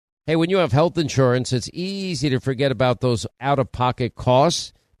Hey, when you have health insurance, it's easy to forget about those out-of-pocket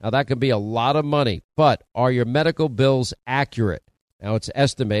costs. Now, that can be a lot of money, but are your medical bills accurate? Now, it's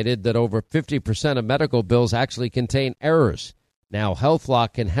estimated that over 50% of medical bills actually contain errors. Now,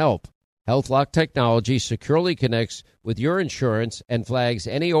 HealthLock can help. HealthLock technology securely connects with your insurance and flags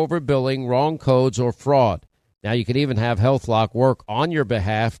any overbilling, wrong codes, or fraud. Now, you can even have HealthLock work on your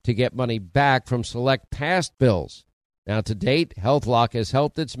behalf to get money back from select past bills. Now, to date, HealthLock has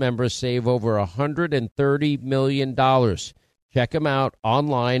helped its members save over $130 million. Check them out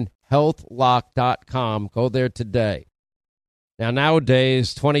online, healthlock.com. Go there today. Now,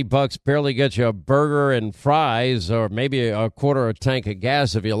 nowadays, $20 barely gets you a burger and fries or maybe a quarter of a tank of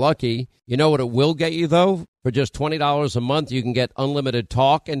gas if you're lucky. You know what it will get you, though? For just $20 a month, you can get unlimited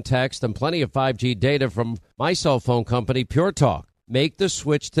talk and text and plenty of 5G data from my cell phone company, Pure Talk. Make the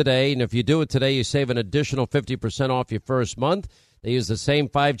switch today, and if you do it today, you save an additional 50% off your first month. They use the same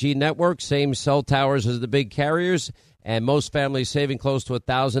 5G network, same cell towers as the big carriers, and most families saving close to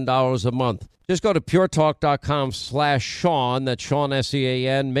 $1,000 a month. Just go to puretalk.com/Sean, that's Sean,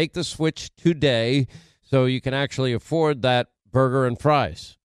 S-E-A-N. Make the switch today so you can actually afford that burger and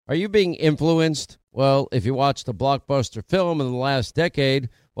fries. Are you being influenced? Well, if you watched a blockbuster film in the last decade,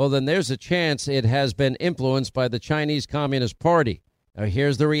 well, then there's a chance it has been influenced by the Chinese Communist Party. Now,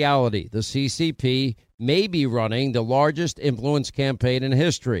 here's the reality. The CCP may be running the largest influence campaign in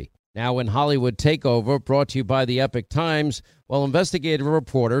history. Now, in Hollywood Takeover, brought to you by the Epic Times, well, investigative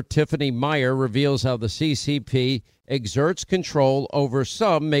reporter Tiffany Meyer reveals how the CCP exerts control over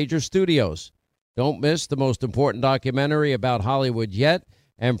some major studios. Don't miss the most important documentary about Hollywood yet,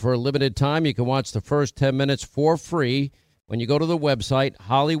 and for a limited time, you can watch the first 10 minutes for free when you go to the website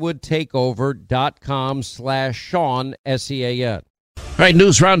hollywoodtakeover.com/Sean, S-E-A-N. All right,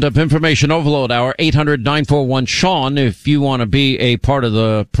 News Roundup, Information Overload Hour, 800-941-SEAN, if you want to be a part of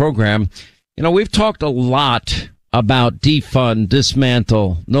the program. You know, we've talked a lot about defund,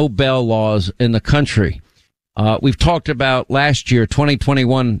 dismantle, no bail laws in the country. We've talked about last year,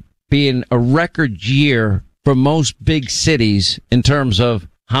 2021, being a record year for most big cities in terms of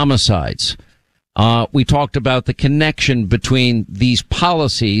homicides. We talked about the connection between these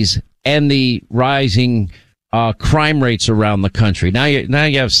policies and the rising crime rates around the country. Now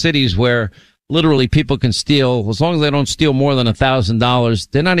you have cities where literally people can steal, as long as they don't steal more than $1,000,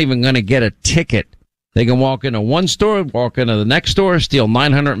 they're not even going to get a ticket. They can walk into one store, walk into the next store, steal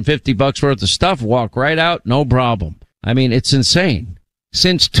 $950 worth of stuff, walk right out, no problem. I mean, it's insane.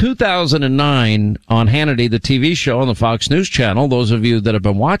 Since 2009 on Hannity, the TV show on the Fox News Channel, those of you that have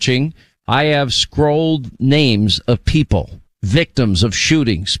been watching, I have scrolled names of people, victims of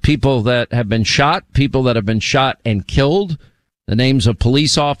shootings, people that have been shot, people that have been shot and killed, the names of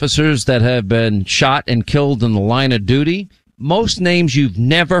police officers that have been shot and killed in the line of duty. Most names you've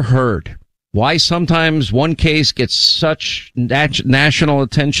never heard. Why sometimes one case gets such national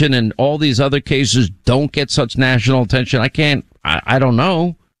attention and all these other cases don't get such national attention, I don't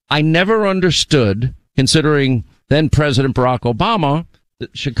know. I never understood, considering then President Barack Obama,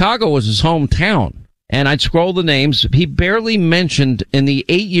 that Chicago was his hometown. And I'd scroll the names he barely mentioned in the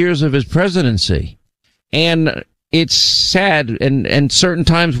 8 years of his presidency. And it's sad. And certain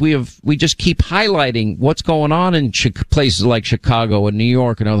times we just keep highlighting what's going on in places like Chicago and New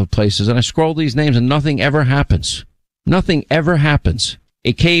York and other places. And I scroll these names and nothing ever happens. Nothing ever happens.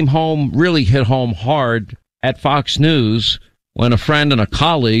 It came home, really hit home hard at Fox News when a friend and a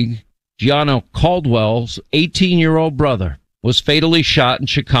colleague, Gianno Caldwell's 18-year-old brother, was fatally shot in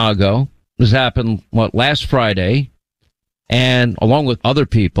Chicago. This happened, last Friday, and along with other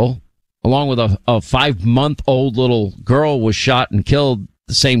people, along with a 5-month-old little girl was shot and killed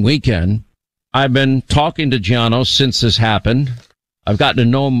the same weekend. I've been talking to Gianno since this happened. I've gotten to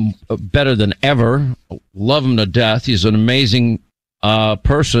know him better than ever. Love him to death. He's an amazing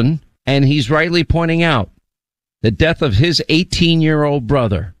person, and he's rightly pointing out the death of his 18-year-old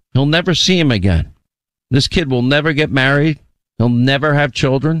brother. He'll never see him again. This kid will never get married. He'll never have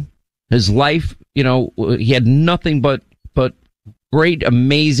children. His life, he had nothing but great,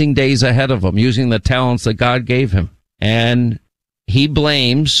 amazing days ahead of him using the talents that God gave him. And he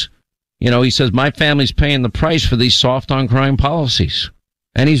blames, he says, my family's paying the price for these soft on crime policies.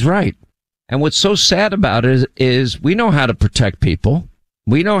 And he's right. And what's so sad about it is we know how to protect people.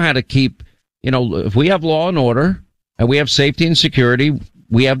 We know how to keep, if we have law and order and we have safety and security,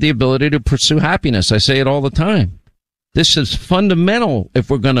 we have the ability to pursue happiness. I say it all the time. This is fundamental if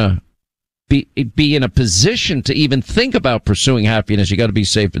we're going to be in a position to even think about pursuing happiness. You got to be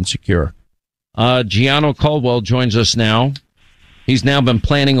safe and secure. Gianno Caldwell joins us now. He's now been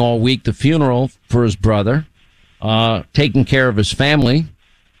planning all week the funeral for his brother, taking care of his family.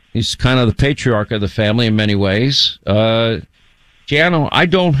 He's kind of the patriarch of the family in many ways. Giano, I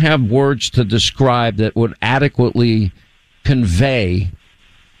don't have words to describe that would adequately convey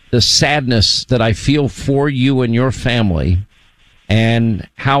the sadness that I feel for you and your family and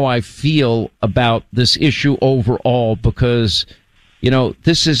how I feel about this issue overall, because, you know,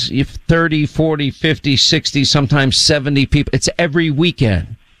 this is 30, 40, 50, 60, sometimes 70 people. It's every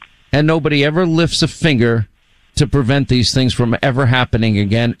weekend, and nobody ever lifts a finger to prevent these things from ever happening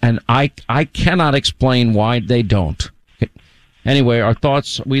again, and I cannot explain why they don't. Anyway, our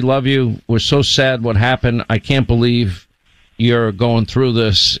thoughts, we love you. We're so sad what happened. I can't believe you're going through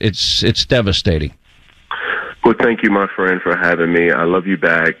this. It's devastating. Well, thank you, my friend, for having me. I love you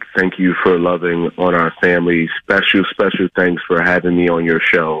back. Thank you for loving on our family. Special thanks for having me on your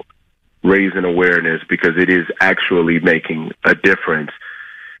show, raising awareness, because it is actually making a difference.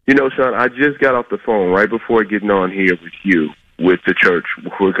 You know, Sean, I just got off the phone right before getting on here with you, with the church.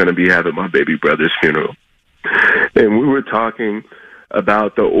 We're going to be having my baby brother's funeral. And we were talking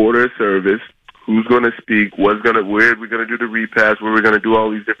about the order of service, who's going to speak, where we're going to do the repast, where we're going to do all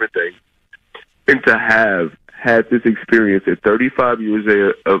these different things. And to have had this experience at 35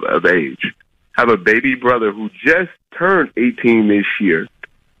 years of age, have a baby brother who just turned 18 this year,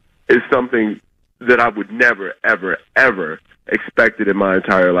 is something that I would never, ever, ever expected in my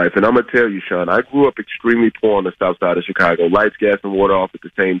entire life. And I'm going to tell you, Sean, I grew up extremely poor on the south side of Chicago. Lights, gas, and water off at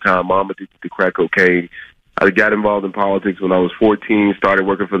the same time. Mom addicted to crack cocaine. I got involved in politics when I was 14, started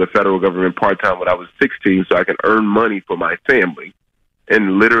working for the federal government part-time when I was 16 so I can earn money for my family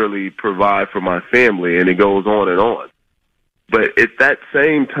and literally provide for my family, and it goes on and on. But at that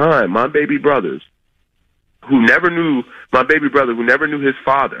same time, my baby brother who never knew his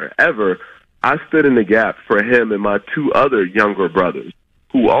father ever, I stood in the gap for him and my two other younger brothers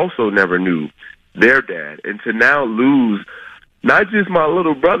who also never knew their dad. And to now lose not just my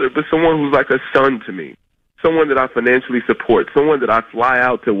little brother, but someone who's like a son to me, someone that I financially support, someone that I fly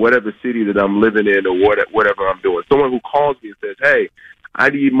out to whatever city that I'm living in or whatever I'm doing, someone who calls me and says, hey, I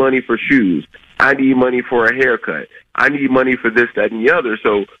need money for shoes. I need money for a haircut. I need money for this, that, and the other.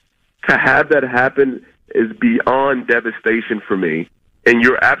 So to have that happen is beyond devastation for me. And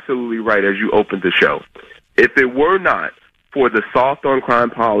you're absolutely right as you opened the show. If it were not for the soft on crime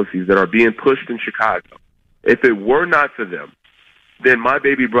policies that are being pushed in Chicago, if it were not for them, then my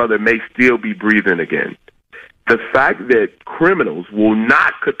baby brother may still be breathing again. The fact that criminals will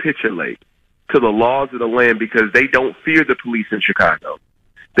not capitulate to the laws of the land because they don't fear the police in Chicago.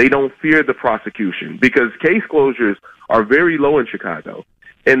 They don't fear the prosecution because case closures are very low in Chicago.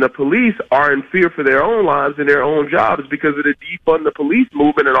 And the police are in fear for their own lives and their own jobs because of the defund the police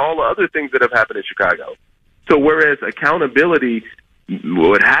movement and all the other things that have happened in Chicago. So whereas accountability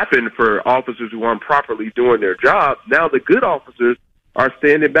would happen for officers who aren't properly doing their job, now the good officers are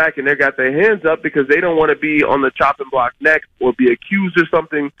standing back and they got their hands up because they don't want to be on the chopping block next or be accused of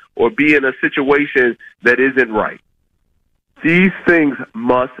something or be in a situation that isn't right. These things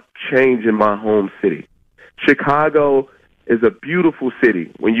must change in my home city. Chicago is a beautiful city.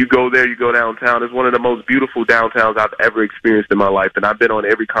 When you go there, you go downtown. It's one of the most beautiful downtowns I've ever experienced in my life, and I've been on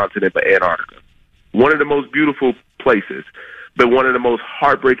every continent but Antarctica. One of the most beautiful places, but one of the most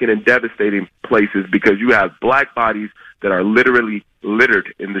heartbreaking and devastating places because you have black bodies that are literally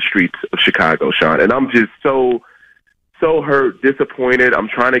littered in the streets of Chicago, Sean. And I'm just so hurt, disappointed. I'm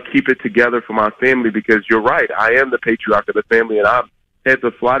trying to keep it together for my family because you're right. I am the patriarch of the family, and I had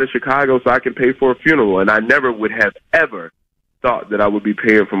to fly to Chicago so I can pay for a funeral. And I never would have ever thought that I would be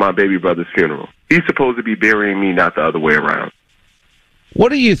paying for my baby brother's funeral. He's supposed to be burying me, not the other way around. What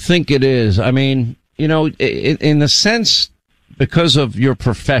do you think it is? I mean, you know, in the sense, because of your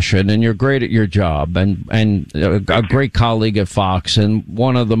profession and you're great at your job and a great colleague at Fox and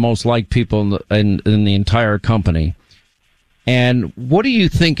one of the most liked people in the entire company. And what do you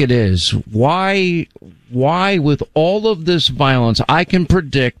think it is? Why with all of this violence, I can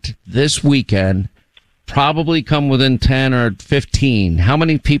predict this weekend, probably come within 10 or 15, how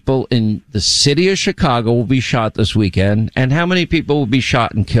many people in the city of Chicago will be shot this weekend and how many people will be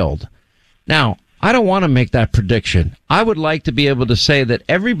shot and killed. Now, I don't want to make that prediction. I would like to be able to say that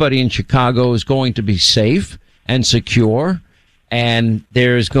everybody in Chicago is going to be safe and secure and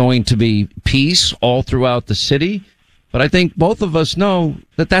there's going to be peace all throughout the city. But I think both of us know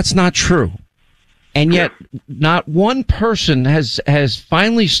that that's not true. And yet not one person has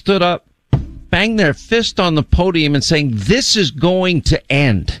finally stood up, banged their fist on the podium and saying this is going to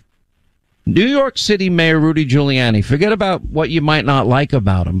end. New York City Mayor Rudy Giuliani, forget about what you might not like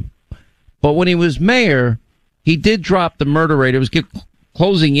about him. But when he was mayor, he did drop the murder rate. It was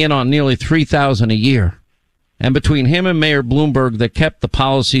closing in on nearly 3,000 a year. And between him and Mayor Bloomberg that kept the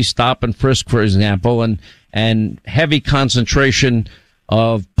policy stop and frisk, for example, and heavy concentration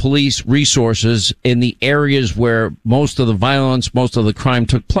of police resources in the areas where most of the violence, most of the crime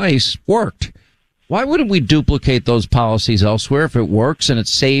took place, worked. Why wouldn't we duplicate those policies elsewhere if it works and it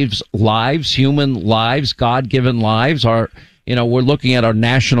saves lives, human lives, God-given lives? We're looking at our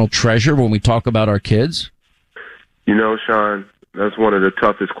national treasure when we talk about our kids. Sean, that's one of the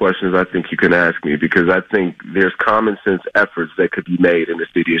toughest questions I think you can ask me, because I think there's common sense efforts that could be made in the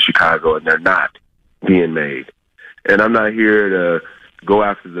city of Chicago, and they're not being made. And I'm not here to go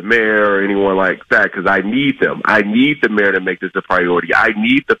after the mayor or anyone like that, because I need them. I need the mayor to make this a priority. I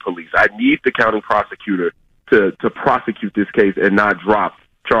need the police. I need the county prosecutor to prosecute this case and not drop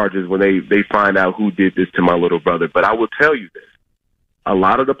charges when they find out who did this to my little brother. But I will tell you this. A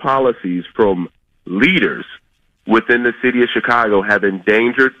lot of the policies from leaders within the city of Chicago have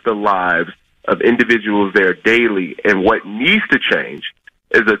endangered the lives of individuals there daily. And what needs to change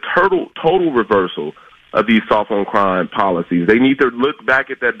is a total reversal of these soft on crime policies. They need to look back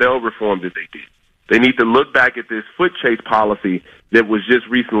at that bail reform that they did. They need to look back at this foot chase policy that was just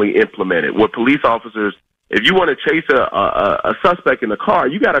recently implemented, where police officers, if you want to chase a suspect in a car,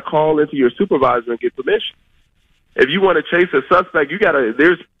 you got to call into your supervisor and get permission. If you want to chase a suspect,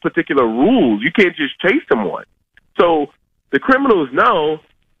 there's particular rules. You can't just chase someone. So the criminals know,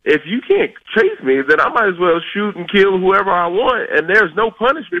 if you can't chase me, then I might as well shoot and kill whoever I want, and there's no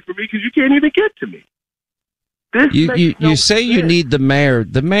punishment for me because you can't even get to me. You say sense. You need the mayor.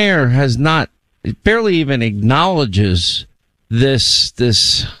 The mayor has not, barely even acknowledges this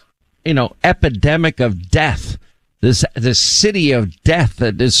epidemic of death, this city of death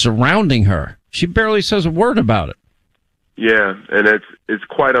that is surrounding her. She barely says a word about it. Yeah, and it's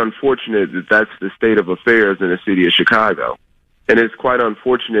quite unfortunate that that's the state of affairs in the city of Chicago. And it's quite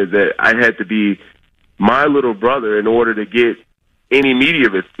unfortunate that I had to be my little brother in order to get any media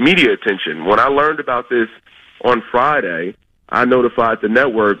attention. When I learned about this on Friday, I notified the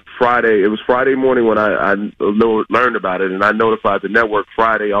network Friday. It was Friday morning when I learned about it, and I notified the network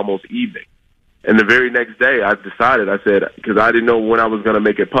Friday almost evening. And the very next day, I said, because I didn't know when I was going to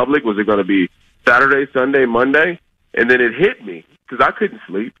make it public. Was it going to be Saturday, Sunday, Monday? And then it hit me because I couldn't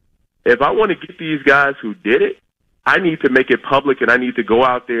sleep. If I want to get these guys who did it, I need to make it public, and I need to go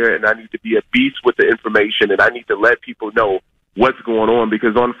out there, and I need to be a beast with the information, and I need to let people know what's going on.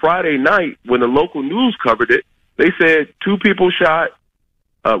 Because on Friday night, when the local news covered it, they said 2 people shot,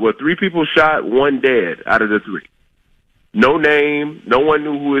 3 people shot, 1 dead out of the 3. No name. No one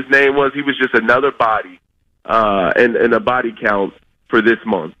knew who his name was. He was just another body and a body count for this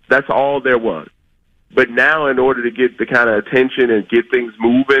month. That's all there was. But now, in order to get the kind of attention and get things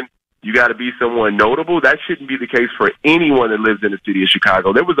moving, you got to be someone notable. That shouldn't be the case for anyone that lives in the city of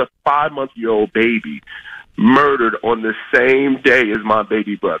Chicago. There was a 5-month-old baby murdered on the same day as my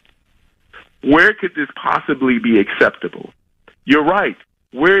baby brother. Where could this possibly be acceptable? You're right.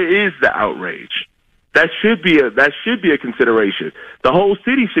 Where is the outrage? That should be a consideration. The whole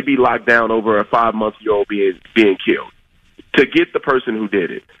city should be locked down over a 5-month-old being killed to get the person who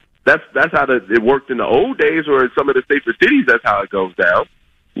did it. That's how it worked in the old days, or in some of the safer cities. That's how it goes down.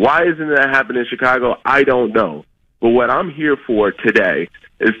 Why isn't that happening in Chicago? I don't know. But what I'm here for today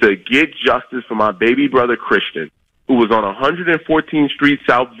is to get justice for my baby brother Christian, who was on 114th Street,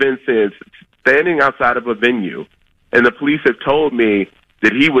 South Vincent, standing outside of a venue, and the police have told me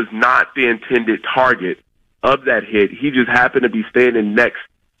that he was not the intended target of that hit. He just happened to be standing next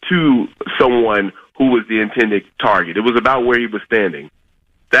to someone who was the intended target. It was about where he was standing.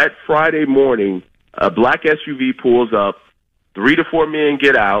 That Friday morning, a black SUV pulls up, 3 to 4 men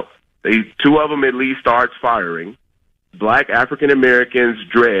get out. 2 of them at least starts firing. Black African Americans,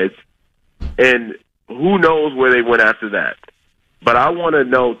 dreads, and who knows where they went after that. But I want to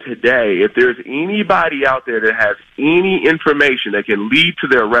know today if there's anybody out there that has any information that can lead to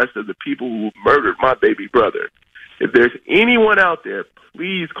the arrest of the people who murdered my baby brother. If there's anyone out there,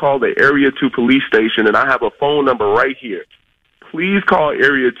 please call the Area 2 police station, and I have a phone number right here. Please call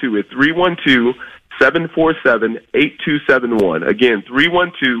Area 2 at 312-747-8271. Again,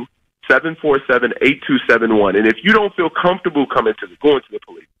 312-747-8271. And if you don't feel comfortable going to the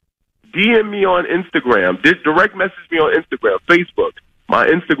police, DM me on Instagram. Direct message me on Instagram, Facebook. My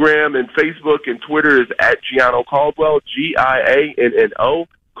Instagram and Facebook and Twitter is at Gianno Caldwell, Gianno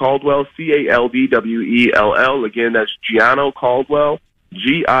Caldwell, Caldwell. Again, that's Gianno Caldwell,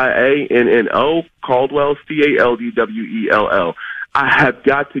 Gianno Caldwell, Caldwell. I have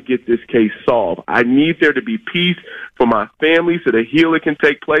got to get this case solved. I need there to be peace for my family so the healing can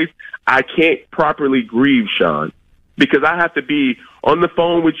take place. I can't properly grieve, Sean, because I have to be on the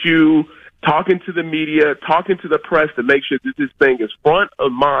phone with you talking to the media, talking to the press to make sure that this thing is front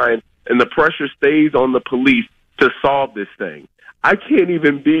of mind and the pressure stays on the police to solve this thing. I can't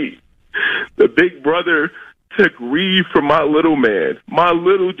even be the big brother to grieve for my little man, my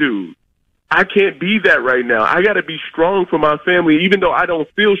little dude. I can't be that right now. I got to be strong for my family, even though I don't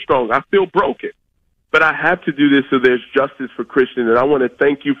feel strong. I feel broken. But I have to do this so there's justice for Christian. And I want to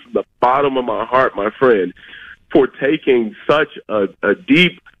thank you from the bottom of my heart, my friend, for taking such a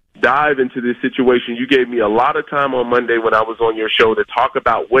deep dive into this situation. You gave me a lot of time on Monday when I was on your show to talk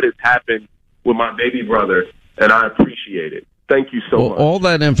about what has happened with my baby brother, and I appreciate it. Thank you so much. All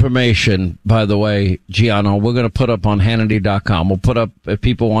that information, by the way, Gianno, we're going to put up on Hannity.com. We'll put up, if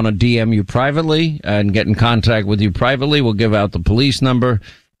people want to DM you privately and get in contact with you privately, we'll give out the police number.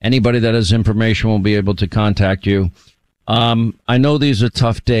 Anybody that has information will be able to contact you. I know these are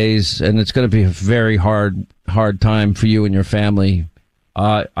tough days, and it's going to be a very hard time for you and your family.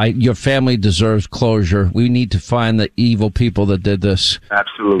 Your family deserves closure. We need to find the evil people that did this.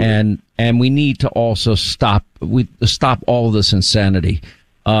 Absolutely. And we need to also stop all of this insanity.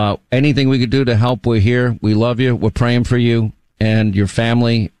 Anything we could do to help, we're here. We love you. We're praying for you and your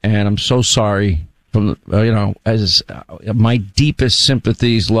family. And I'm so sorry from, as my deepest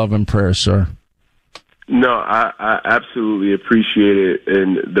sympathies, love, and prayers, sir. No, I absolutely appreciate it.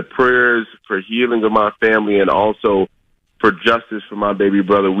 And the prayers for healing of my family and also for justice for my baby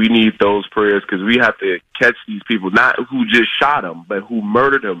brother. We need those prayers because we have to catch these people, not who just shot him, but who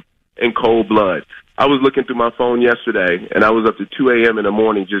murdered him in cold blood. I was looking through my phone yesterday, and I was up to 2 a.m. in the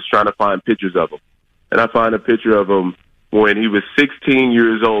morning just trying to find pictures of him. And I find a picture of him when he was 16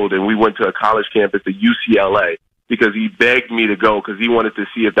 years old, and we went to a college campus at UCLA because he begged me to go because he wanted to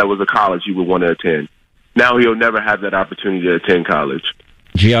see if that was a college he would want to attend. Now he'll never have that opportunity to attend college.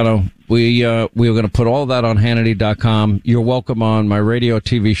 Gianno, we are going to put all that on Hannity.com. You're welcome on my radio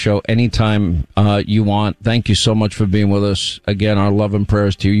TV show anytime you want. Thank you so much for being with us. Again, our love and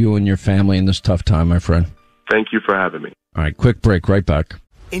prayers to you and your family in this tough time, my friend. Thank you for having me. All right, quick break, right back.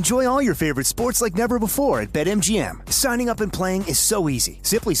 Enjoy all your favorite sports like never before at BetMGM. Signing up and playing is so easy.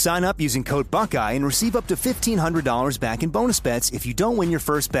 Simply sign up using code Buckeye and receive up to $1,500 back in bonus bets if you don't win your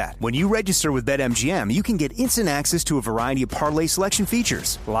first bet. When you register with BetMGM, you can get instant access to a variety of parlay selection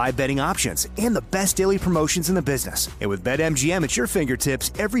features, live betting options, and the best daily promotions in the business. And with BetMGM at your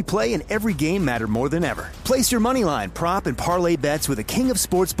fingertips, every play and every game matter more than ever. Place your moneyline, prop, and parlay bets with the king of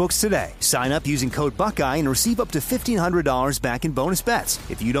sportsbooks today. Sign up using code Buckeye and receive up to $1,500 back in bonus bets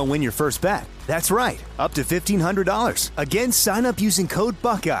if you don't win your first bet. That's right, up to $1,500. Again, sign up using code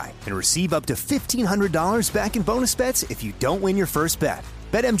Buckeye and receive up to $1,500 back in bonus bets if you don't win your first bet.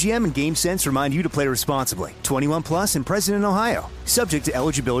 BetMGM and GameSense remind you to play responsibly. 21 plus and present in Ohio. Subject to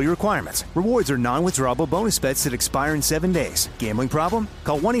eligibility requirements. Rewards are non-withdrawable bonus bets that expire in 7 days. Gambling problem?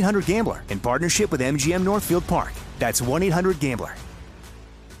 Call 1-800-GAMBLER in partnership with MGM Northfield Park. That's 1-800-GAMBLER.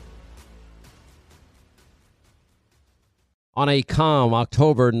 On a calm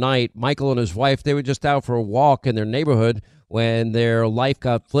October night, Michael and his wife, they were just out for a walk in their neighborhood when their life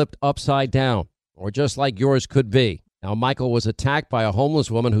got flipped upside down, or just like yours could be. Now, Michael was attacked by a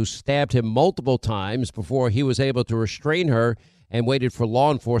homeless woman who stabbed him multiple times before he was able to restrain her and waited for law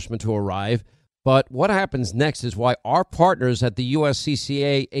enforcement to arrive. But what happens next is why our partners at the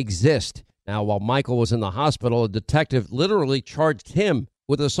USCCA exist. Now, while Michael was in the hospital, a detective literally charged him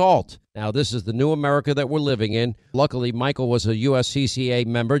with assault. Now, this is the new America that we're living in. Luckily, Michael was a USCCA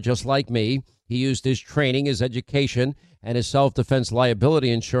member just like me. He used his training, his education, and his self-defense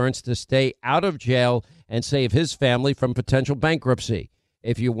liability insurance to stay out of jail and save his family from potential bankruptcy.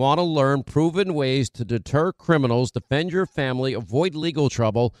 If you want to learn proven ways to deter criminals, defend your family, avoid legal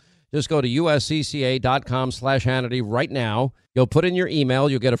trouble, just go to uscca.com/Hannity right now. You'll put in your email.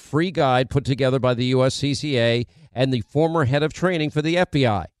 You'll get a free guide put together by the USCCA and the former head of training for the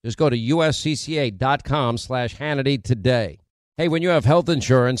FBI. Just go to uscca.com/Hannity today. Hey, when you have health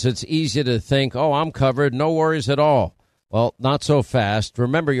insurance, it's easy to think, oh, I'm covered, no worries at all. Well, not so fast.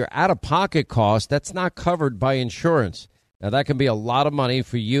 Remember, your out-of-pocket cost, that's not covered by insurance. Now, that can be a lot of money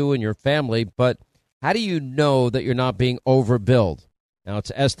for you and your family, but how do you know that you're not being overbilled? Now,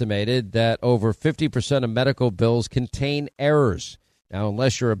 it's estimated that over 50% of medical bills contain errors. Now,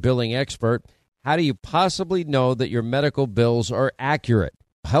 unless you're a billing expert, how do you possibly know that your medical bills are accurate?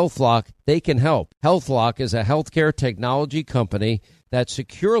 HealthLock, they can help. HealthLock is a healthcare technology company that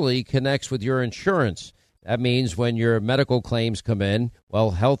securely connects with your insurance. That means when your medical claims come in,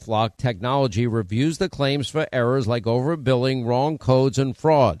 well, HealthLock technology reviews the claims for errors like overbilling, wrong codes, and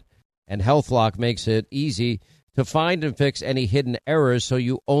fraud. And HealthLock makes it easy to find and fix any hidden errors so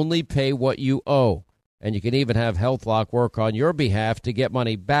you only pay what you owe. And you can even have HealthLock work on your behalf to get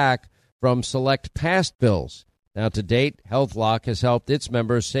money back from select past bills. Now, to date, HealthLock has helped its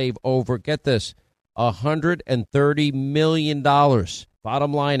members save over, get this, $130 million.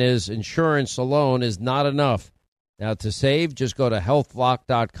 Bottom line is, insurance alone is not enough. Now, to save, just go to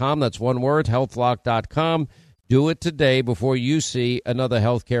healthlock.com. That's one word, healthlock.com. Do it today before you see another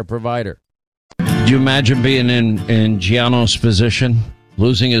healthcare provider. Do you imagine being in Gianno's position,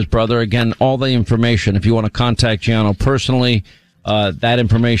 losing his brother? Again, all the information, if you want to contact Gianno personally, that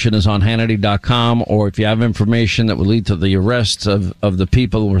information is on Hannity.com, or if you have information that would lead to the arrests of the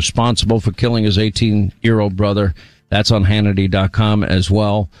people responsible for killing his 18-year-old brother, that's on Hannity.com as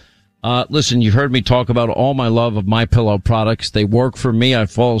well. Listen, you've heard me talk about all my love of MyPillow products. They work for me. I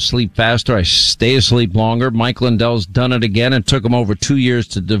fall asleep faster. I stay asleep longer. Mike Lindell's done it again. It took him over 2 years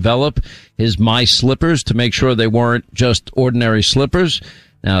to develop his My Slippers to make sure they weren't just ordinary slippers.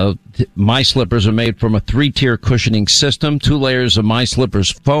 Now, My Slippers are made from a 3-tier cushioning system, 2 layers of My Slippers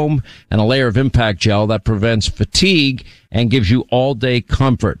foam, and a layer of impact gel that prevents fatigue and gives you all-day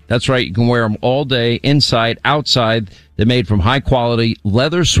comfort. That's right, you can wear them all day, inside, outside. They're made from high-quality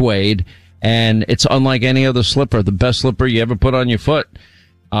leather suede, and it's unlike any other slipper, the best slipper you ever put on your foot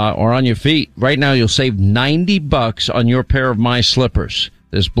or on your feet. Right now, you'll save $90 on your pair of My Slippers.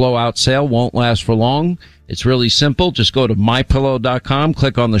 This blowout sale won't last for long. It's really simple. Just go to MyPillow.com,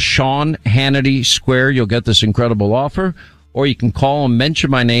 click on the Sean Hannity Square. You'll get this incredible offer. Or you can call and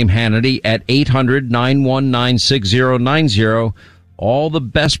mention my name, Hannity, at 800-919-6090. All the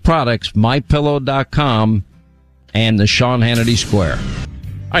best products, MyPillow.com and the Sean Hannity Square.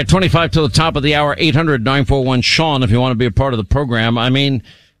 All right, 25 to the top of the hour, 800-941-SEAN if you want to be a part of the program. I mean,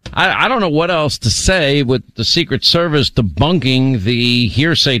 I don't know what else to say with the Secret Service debunking the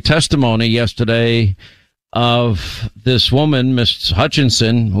hearsay testimony yesterday of this woman, Miss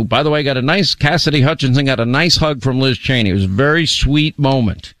Hutchinson, who, by the way, Cassidy Hutchinson got a nice hug from Liz Cheney. It was a very sweet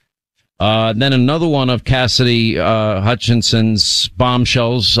moment. Then another one of Cassidy Hutchinson's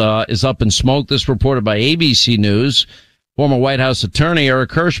bombshells is up in smoke. This reported by ABC News. Former White House attorney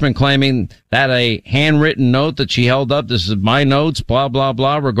Eric Hirschman claiming that a handwritten note that she held up, this is my notes, blah, blah,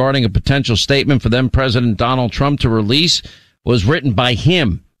 blah, regarding a potential statement for then President Donald Trump to release, was written by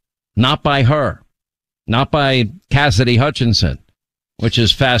him, not by her, not by Cassidy Hutchinson, which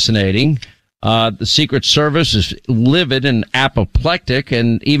is fascinating. The Secret Service is livid and apoplectic,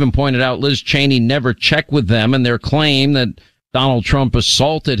 and even pointed out Liz Cheney never checked with them and their claim that Donald Trump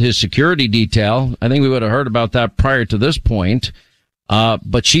assaulted his security detail. I think we would have heard about that prior to this point.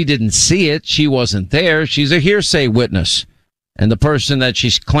 But she didn't see it. She wasn't there. She's a hearsay witness. And the person that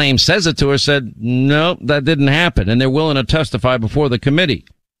she claims says it to her said, no, that didn't happen. And they're willing to testify before the committee.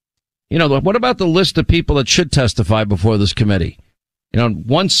 You know, what about the list of people that should testify before this committee? You know,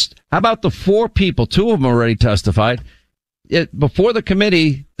 how about the 4 people, 2 of them already testified before the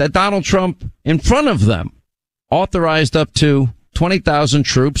committee that Donald Trump, in front of them, authorized up to 20,000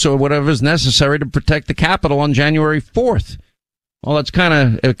 troops or whatever is necessary to protect the Capitol on January 4th. Well, it kind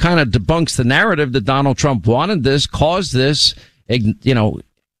of debunks the narrative that Donald Trump wanted this, caused this. You know,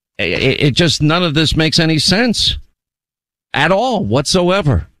 it just, none of this makes any sense at all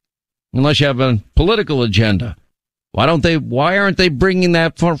whatsoever, unless you have a political agenda. Why aren't they bringing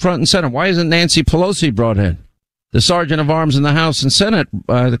that front and center? Why isn't Nancy Pelosi brought in? The Sergeant of Arms in the House and Senate,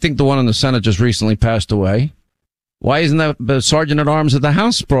 I think the one in the Senate just recently passed away. Why isn't the Sergeant at Arms of the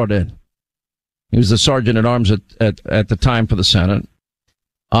House brought in? He was the Sergeant at Arms at the time for the Senate.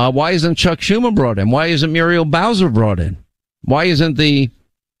 Why isn't Chuck Schumer brought in? Why isn't Muriel Bowser brought in? Why isn't the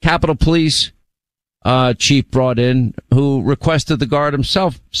Capitol Police chief brought in, who requested the guard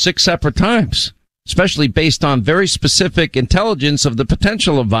himself 6 separate times, especially based on very specific intelligence of the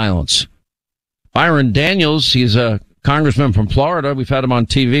potential of violence? Byron Daniels, he's a congressman from Florida. We've had him on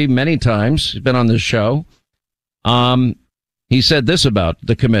TV many times. He's been on this show. He said this about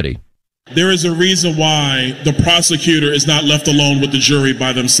the committee. There is a reason why the prosecutor is not left alone with the jury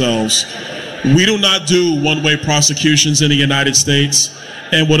by themselves. We do not do one-way prosecutions in the United States.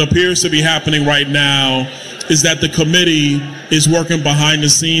 And what appears to be happening right now is that the committee is working behind the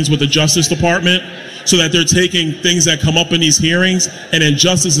scenes with the Justice Department, so that they're taking things that come up in these hearings, and then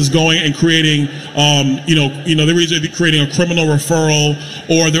justice is going and creating, they're either creating a criminal referral,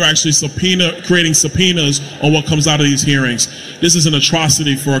 or they're actually creating subpoenas on what comes out of these hearings. This is an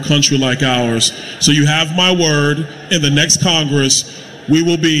atrocity for a country like ours. So you have my word, in the next Congress, we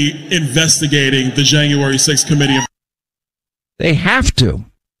will be investigating the January 6th committee. They have to.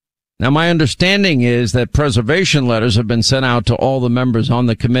 Now, my understanding is that preservation letters have been sent out to all the members on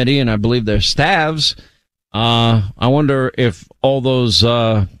the committee, and I believe their staffs. I wonder if all those,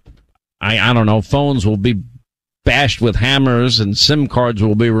 phones will be bashed with hammers and SIM cards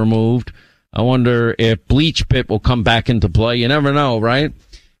will be removed. I wonder if Bleach Pit will come back into play. You never know, right?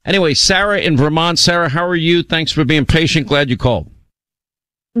 Anyway, Sarah in Vermont. Sarah, how are you? Thanks for being patient. Glad you called.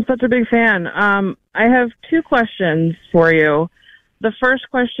 I'm such a big fan. I have two questions for you. The first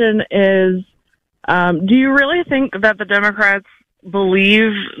question is, do you really think that the Democrats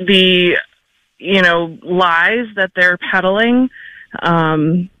believe the, lies that they're peddling?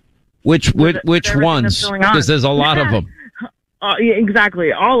 Which ones? Because there's a lot of them. Yeah,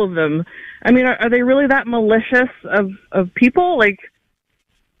 exactly, all of them. I mean, are they really that malicious of people? Like,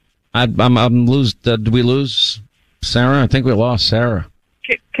 I'm lose. Did we lose Sarah? I think we lost Sarah.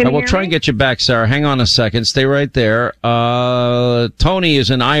 Can we'll try and get you back, Sarah. Hang on a second. Stay right there. Tony is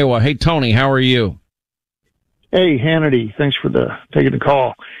in Iowa. Hey, Tony, how are you? Hey, Hannity. Thanks for taking the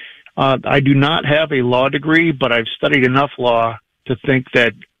call. I do not have a law degree, but I've studied enough law to think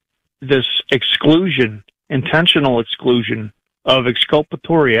that this intentional exclusion of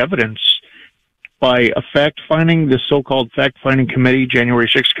exculpatory evidence by a the so-called fact-finding committee, January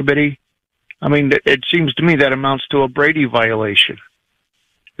 6th committee, I mean, it seems to me that amounts to a Brady violation.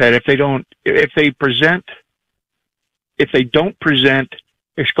 That if they don't present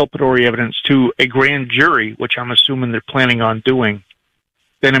exculpatory evidence to a grand jury, which I'm assuming they're planning on doing,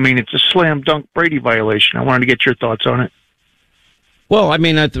 then, I mean, it's a slam dunk Brady violation. I wanted to get your thoughts on it. Well, I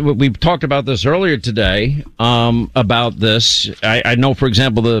mean, we talked about this earlier today, about this. I know, for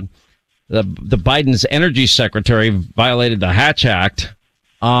example, the Biden's energy secretary violated the Hatch Act.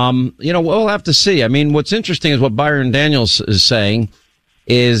 We'll have to see. I mean, what's interesting is what Byron Daniels is saying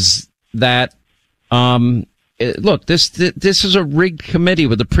is that, look, this is a rigged committee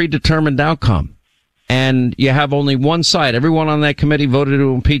with a predetermined outcome. And you have only one side. Everyone on that committee voted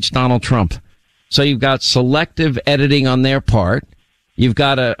to impeach Donald Trump. So you've got selective editing on their part. You've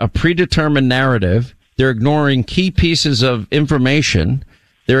got a predetermined narrative. They're ignoring key pieces of information.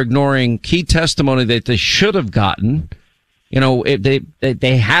 They're ignoring key testimony that they should have gotten.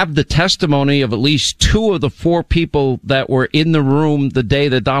 They have the testimony of at least two of the four people that were in the room the day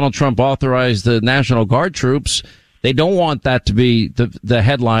that Donald Trump authorized the National Guard troops. They don't want that to be the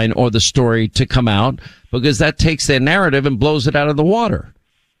headline or the story to come out, because that takes their narrative and blows it out of the water.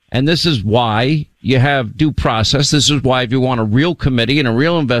 And this is why you have due process. This is why if you want a real committee and a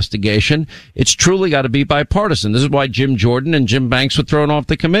real investigation, it's truly got to be bipartisan. This is why Jim Jordan and Jim Banks were thrown off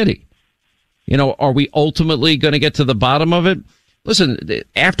the committee. Are we ultimately going to get to the bottom of it? Listen,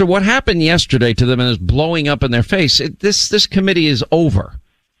 after what happened yesterday to them and is blowing up in their face, this committee is over.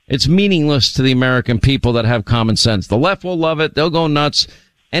 It's meaningless to the American people that have common sense. The left will love it. They'll go nuts.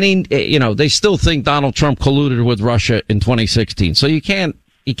 They still think Donald Trump colluded with Russia in 2016. So you can't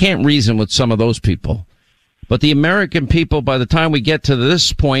reason with some of those people. But the American people, by the time we get to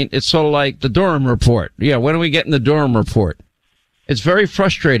this point, it's sort of like the Durham report. Yeah, when are we getting the Durham report? It's very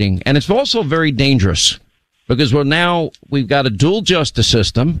frustrating, and it's also very dangerous, because we've got a dual justice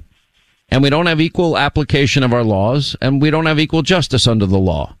system, and we don't have equal application of our laws, and we don't have equal justice under the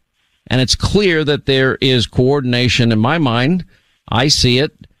law. And it's clear that there is coordination in my mind. I see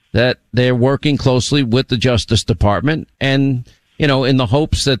it, that they're working closely with the Justice Department, and in the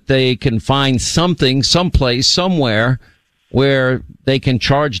hopes that they can find something, someplace, somewhere where they can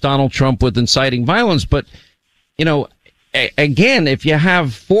charge Donald Trump with inciting violence. But, again, if you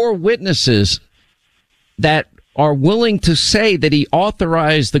have four witnesses that are willing to say that he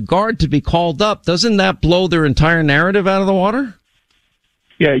authorized the guard to be called up, doesn't that blow their entire narrative out of the water?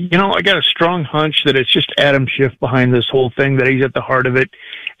 Yeah, I got a strong hunch that it's just Adam Schiff behind this whole thing, that he's at the heart of it,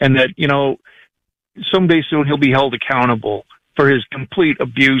 and that, someday soon he'll be held accountable for his complete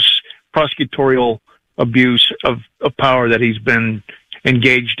prosecutorial abuse of power that he's been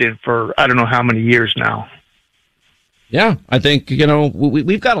engaged in for I don't know how many years now. Yeah, I think,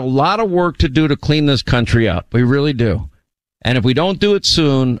 we've got a lot of work to do to clean this country up. We really do. And if we don't do it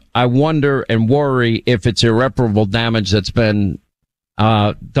soon, I wonder and worry if it's irreparable damage that's been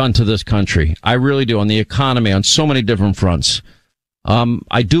done to this country. I really do, on the economy, on so many different fronts.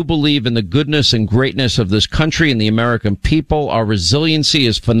 I do believe in the goodness and greatness of this country and the American people. Our resiliency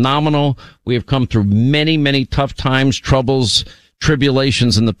is phenomenal. We have come through many, many tough times, troubles,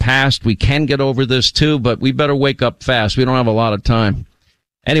 tribulations in the past. We can get over this too, but we better wake up fast. We don't have a lot of time.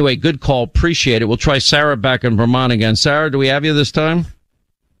 Anyway, good call. Appreciate it. We'll try Sarah back in Vermont again. Sarah, do we have you this time?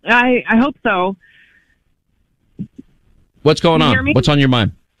 I hope so. What's going on? What's on your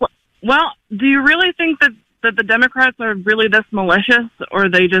mind? Well, do you really think that the Democrats are really this malicious, or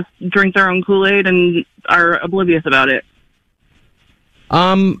they just drink their own Kool-Aid and are oblivious about it?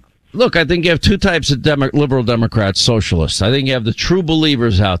 Look, I think you have two types of liberal Democrats, socialists. I think you have the true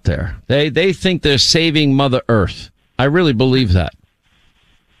believers out there. They think they're saving Mother Earth. I really believe that.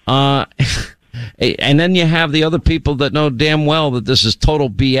 And then you have the other people that know damn well that this is total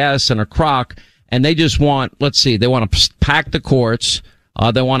BS and a crock, and they just want, they want to pack the courts.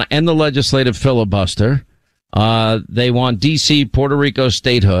 They want to end the legislative filibuster. They want D.C., Puerto Rico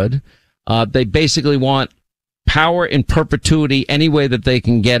statehood. They basically want power in perpetuity any way that they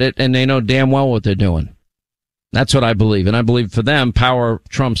can get it, and they know damn well what they're doing. That's what I believe. And I believe for them, power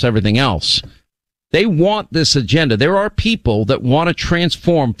trumps everything else. They want this agenda. There are people that want to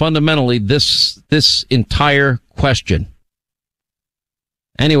transform fundamentally this entire question.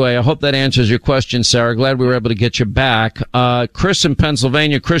 Anyway, I hope that answers your question, Sarah. Glad we were able to get you back. Chris in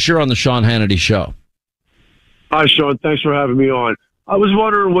Pennsylvania. Chris, you're on the Sean Hannity Show. Hi, Sean. Thanks for having me on. I was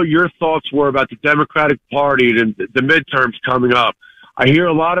wondering what your thoughts were about the Democratic Party and the midterms coming up. I hear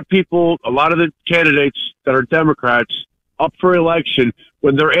a lot of people, a lot of the candidates that are Democrats up for election,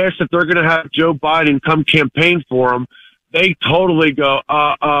 when they're asked if they're going to have Joe Biden come campaign for them, they totally go,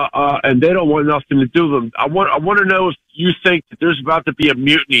 and they don't want nothing to do with them. I want to know if you think that there's about to be a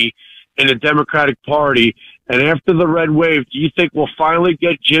mutiny in the Democratic Party, and after the red wave, do you think we'll finally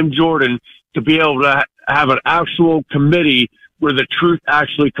get Jim Jordan to be able to have an actual committee where the truth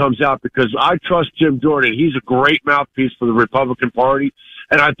actually comes out? Because I trust Jim Jordan. He's a great mouthpiece for the Republican Party,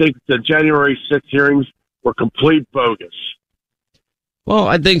 and I think the January 6th hearings were complete bogus. Well,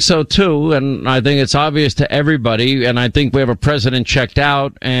 I think so too, and I think it's obvious to everybody, and I think we have a president checked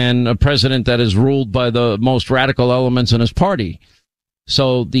out and a president that is ruled by the most radical elements in his party.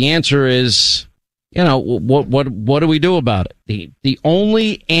 So the answer is, what do we do about it? The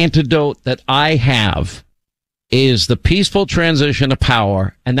only antidote that I have is the peaceful transition of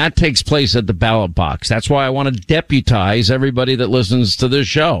power, and that takes place at the ballot box. That's why I want to deputize everybody that listens to this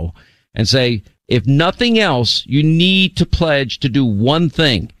show and say, if nothing else, you need to pledge to do one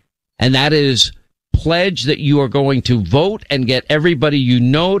thing, and that is pledge that you are going to vote and get everybody you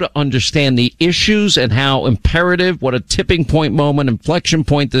know to understand the issues and how imperative, what a tipping point moment, inflection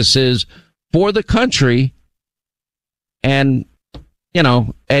point this is for the country, and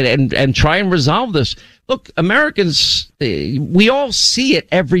and try and resolve this. Look, Americans, we all see it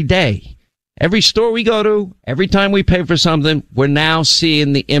every day. Every store we go to, every time we pay for something, we're now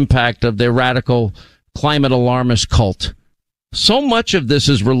seeing the impact of their radical climate alarmist cult. So much of this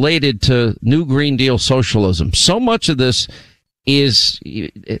is related to New Green Deal socialism. So much of this is,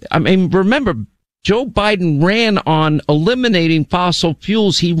 remember, Joe Biden ran on eliminating fossil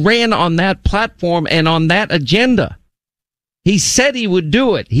fuels. He ran on that platform and on that agenda. He said he would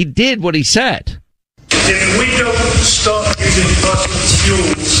do it. He did what he said. If we don't stop using fossil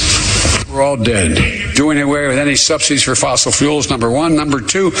fuels, we're all dead. Doing away with any subsidies for fossil fuels, number one. Number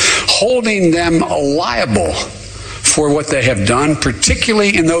two, holding them liable for what they have done,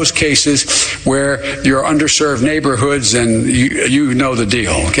 particularly in those cases where you're underserved neighborhoods and you know the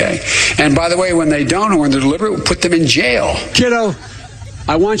deal, okay? And by the way, when they don't or when they're deliberate, we'll put them in jail. Kiddo,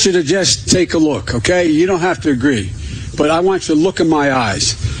 I want you to just take a look, okay? You don't have to agree, but I want you to look in my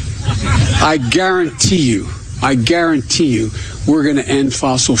eyes. I guarantee you, we're going to end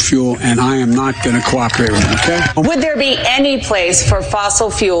fossil fuel, and I am not going to cooperate with it, okay? Would there be any place for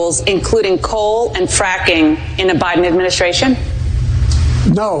fossil fuels, including coal and fracking, in a Biden administration?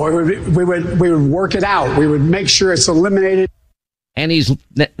 No, we would work it out. We would make sure it's eliminated. And he's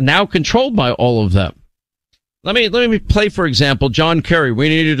now controlled by all of them. Let me play, for example, John Kerry. We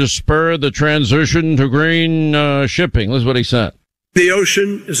needed to spur the transition to green shipping. Listen to what he said. The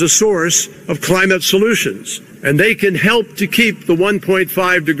ocean is a source of climate solutions, and they can help to keep the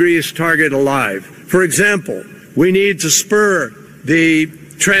 1.5 degrees target alive. For example, we need to spur the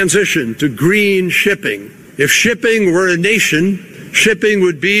transition to green shipping. If shipping were a nation, shipping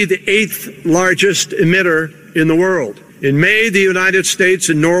would be the 8th largest emitter in the world. In May, the United States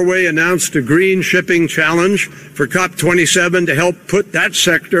and Norway announced a green shipping challenge for COP27 to help put that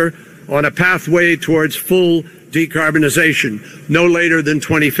sector on a pathway towards full decarbonization no later than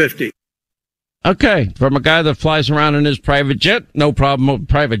 2050. Okay, from a guy that flies around in his private jet, no problem with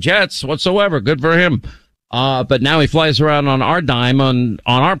private jets whatsoever. Good for him. But now he flies around on our dime on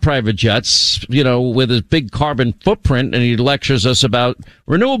our private jets, with his big carbon footprint, and he lectures us about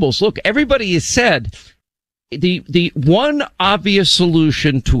renewables. Look, everybody has said the one obvious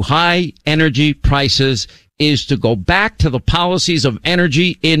solution to high energy prices is to go back to the policies of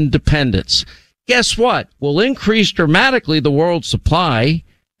energy independence. Guess what? We'll increase dramatically the world's supply,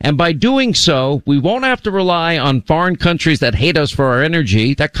 and by doing so, we won't have to rely on foreign countries that hate us for our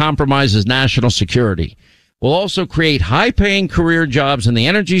energy. That compromises national security. We'll also create high-paying career jobs in the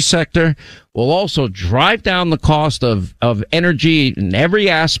energy sector. We'll also drive down the cost of energy in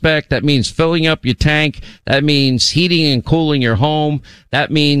every aspect. That means filling up your tank. That means heating and cooling your home. That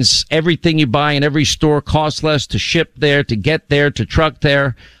means everything you buy in every store costs less to ship there, to get there, to truck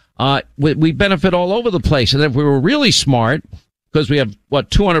there. We benefit all over the place. And if we were really smart, because we have,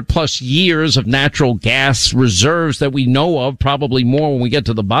 200 plus years of natural gas reserves that we know of, probably more when we get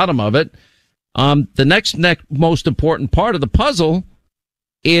to the bottom of it. The next most important part of the puzzle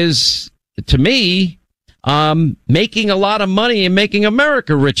is, to me, making a lot of money and making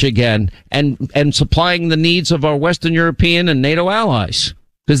America rich again and supplying the needs of our Western European and NATO allies,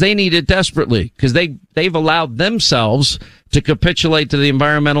 because they need it desperately, because they've allowed themselves to capitulate to the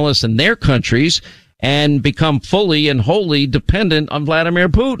environmentalists in their countries and become fully and wholly dependent on Vladimir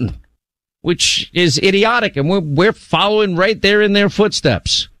Putin, which is idiotic. And we're following right there in their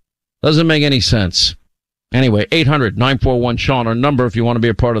footsteps. Doesn't make any sense. Anyway, 800-941-SEAN, our number if you want to be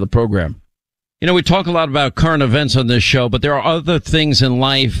a part of the program. You know, we talk a lot about current events on this show, but there are other things in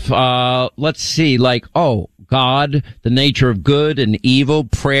life, let's see, like, God, the nature of good and evil,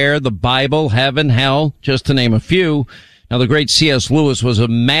 prayer, the Bible, heaven, hell, just to name a few. Now, the great C.S. Lewis was a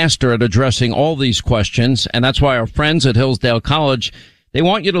master at addressing all these questions, and that's why our friends at Hillsdale College, they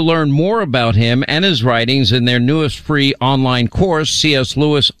want you to learn more about him and his writings in their newest free online course, C.S.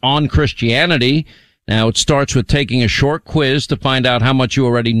 Lewis on Christianity. Now, it starts with taking a short quiz to find out how much you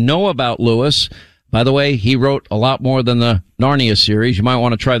already know about Lewis. By the way, he wrote a lot more than the Narnia series. You might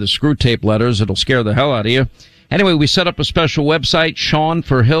want to try the Screw Tape Letters. It'll scare the hell out of you. Anyway, we set up a special website,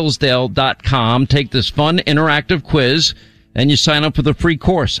 SeanForHillsdale.com. Take this fun, interactive quiz, and you sign up for the free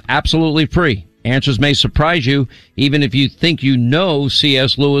course. Absolutely free. Answers may surprise you, even if you think you know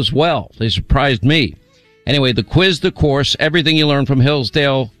C.S. Lewis well. They surprised me. Anyway, the quiz, the course, everything you learn from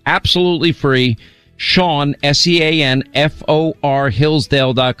Hillsdale, absolutely free. Sean, SeanFor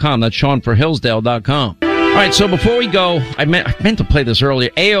Hillsdale.com. That's SeanForHillsdale.com. All right, so before we go, I meant to play this earlier.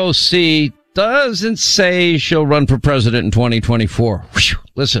 AOC doesn't say she'll run for president in 2024. Whew,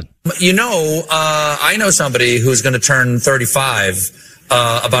 listen. You know, I know somebody who's going to turn 35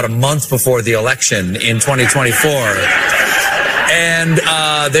 about a month before the election in 2024. And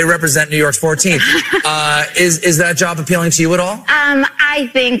they represent New York's 14th. Is that job appealing to you at all? I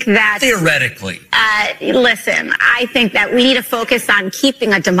think that... Theoretically. Listen, I think that we need to focus on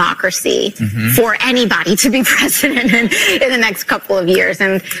keeping a democracy for anybody to be president in the next couple of years.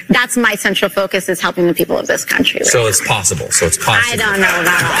 And that's my central focus, is helping the people of this country. So it's possible. I don't know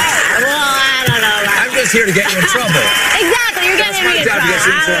about that. Well, I don't know about I'm just here to get you in trouble. Exactly. You're getting me in trouble.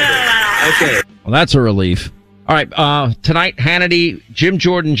 Okay. Well, that's a relief. All right, tonight, Hannity, Jim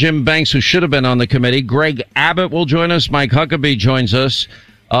Jordan, Jim Banks, who should have been on the committee. Greg Abbott will join us. Mike Huckabee joins us.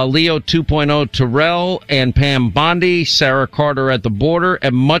 Leo 2.0 Terrell and Pam Bondi, Sarah Carter at the border,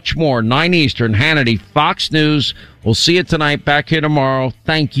 and much more. 9 Eastern, Hannity, Fox News. We'll see you tonight, back here tomorrow.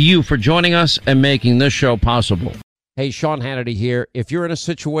 Thank you for joining us and making this show possible. Hey, Sean Hannity here. If you're in a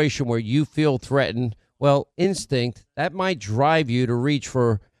situation where you feel threatened, well, instinct, that might drive you to reach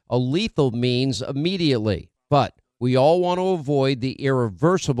for a lethal means immediately. But we all want to avoid the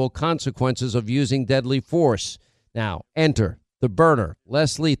irreversible consequences of using deadly force. Now, enter the Byrna,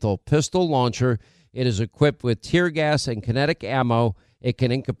 less lethal pistol launcher. It is equipped with tear gas and kinetic ammo. It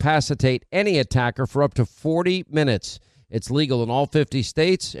can incapacitate any attacker for up to 40 minutes. It's legal in all 50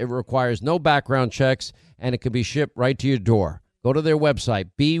 states. It requires no background checks, and it can be shipped right to your door. Go to their website,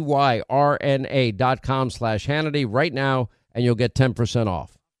 byrna.com/Hannity right now, and you'll get 10%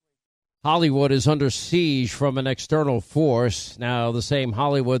 off. Hollywood is under siege from an external force. Now, the same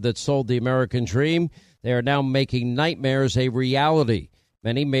Hollywood that sold the American dream, they are now making nightmares a reality.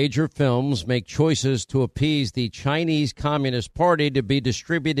 Many major films make choices to appease the Chinese Communist Party to be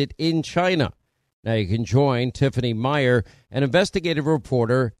distributed in China. Now, you can join Tiffany Meyer, an investigative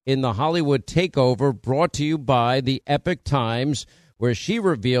reporter in the Hollywood Takeover, brought to you by the Epoch Times, where she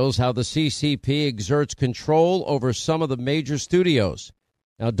reveals how the CCP exerts control over some of the major studios.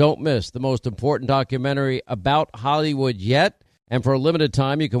 Now, don't miss the most important documentary about Hollywood yet. And for a limited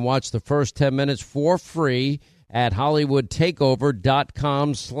time, you can watch the first 10 minutes for free at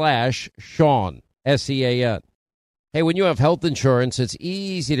HollywoodTakeover.com/Sean, SEAN. Hey, when you have health insurance, it's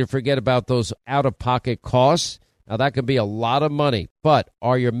easy to forget about those out-of-pocket costs. Now, that can be a lot of money, but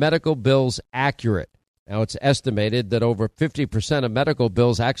are your medical bills accurate? Now, it's estimated that over 50% of medical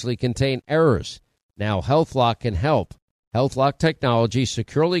bills actually contain errors. Now, HealthLock can help. HealthLock technology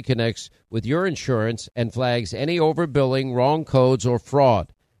securely connects with your insurance and flags any overbilling, wrong codes, or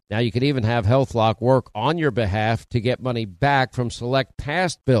fraud. Now, you can even have HealthLock work on your behalf to get money back from select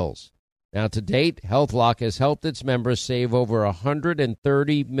past bills. Now, to date, HealthLock has helped its members save over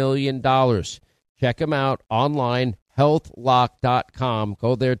 $130 million. Check them out online, healthlock.com.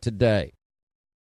 Go there today.